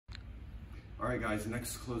All right guys, the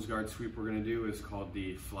next close guard sweep we're gonna do is called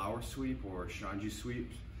the flower sweep or Xande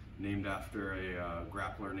sweep, named after a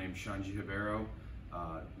grappler named Xande.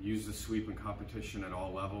 Used the sweep in competition at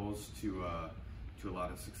all levels to a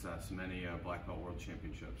lot of success, many black belt world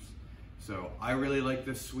championships. So I really like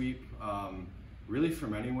this sweep, really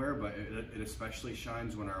from anywhere, but it especially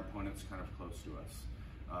shines when our opponent's kind of close to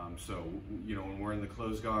us. So, you know, when we're in the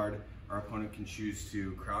close guard, our opponent can choose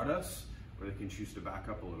to crowd us, or they can choose to back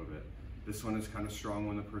up a little bit. This one is kind of strong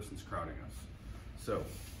when the person's crowding us. So,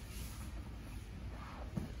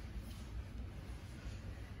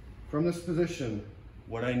 from this position,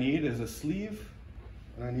 what I need is a sleeve,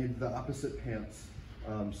 and I need the opposite pants.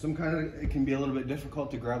 It can be a little bit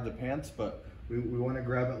difficult to grab the pants, but we want to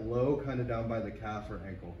grab it low, kind of down by the calf or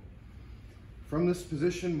ankle. From this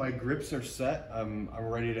position, my grips are set. I'm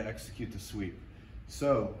ready to execute the sweep.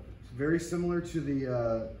 So, it's very similar to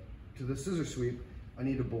the scissor sweep. I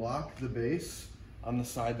need to block the base on the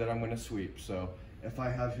side that I'm going to sweep. So if I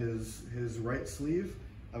have his right sleeve,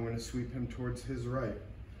 I'm going to sweep him towards his right.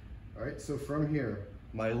 All right, so from here,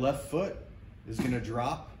 my left foot is going to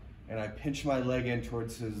drop, and I pinch my leg in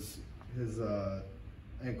towards his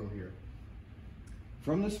ankle here.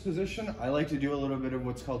 From this position, I like to do a little bit of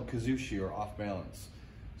what's called kazushi, or off balance.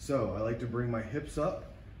 So I like to bring my hips up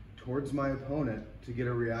towards my opponent to get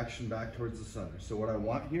a reaction back towards the center. So what I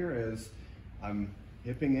want here is I'm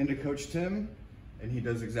hipping into Coach Tim, and he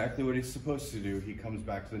does exactly what he's supposed to do. He comes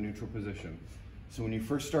back to the neutral position. So when you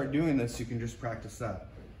first start doing this, you can just practice that,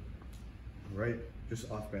 right? Just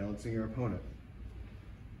off balancing your opponent.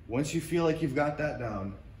 Once you feel like you've got that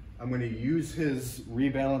down, I'm going to use his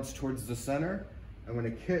rebalance towards the center. I'm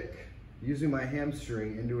going to kick using my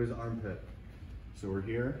hamstring into his armpit. So we're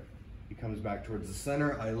here, he comes back towards the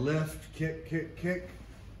center, I lift, kick, kick, kick,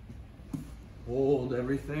 hold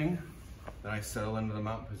everything. Then I settle into the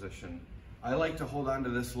mount position. I like to hold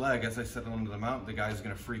onto this leg as I settle into the mount. The guy's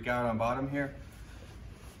gonna freak out on bottom here.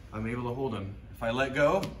 I'm able to hold him. If I let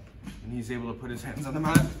go, and he's able to put his hands on the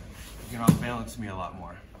mat, he can off-balance me a lot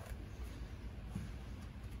more.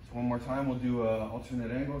 So one more time, we'll do an alternate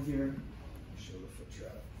angle here. Show the foot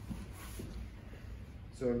trap.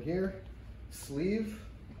 So in here, sleeve,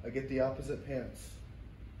 I get the opposite pants.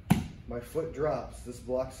 My foot drops, this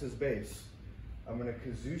blocks his base. I'm going to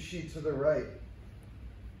kazushi to the right.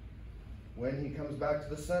 When he comes back to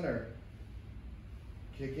the center,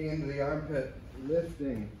 kicking into the armpit,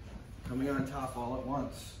 lifting, coming on top all at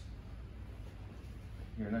once.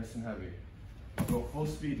 You're nice and heavy. Go full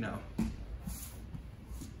speed now.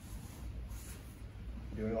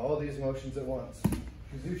 Doing all these motions at once.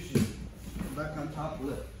 Kazushi, come back on top,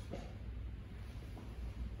 lift.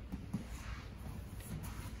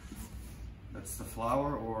 That's the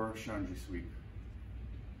flower or Xande sweep.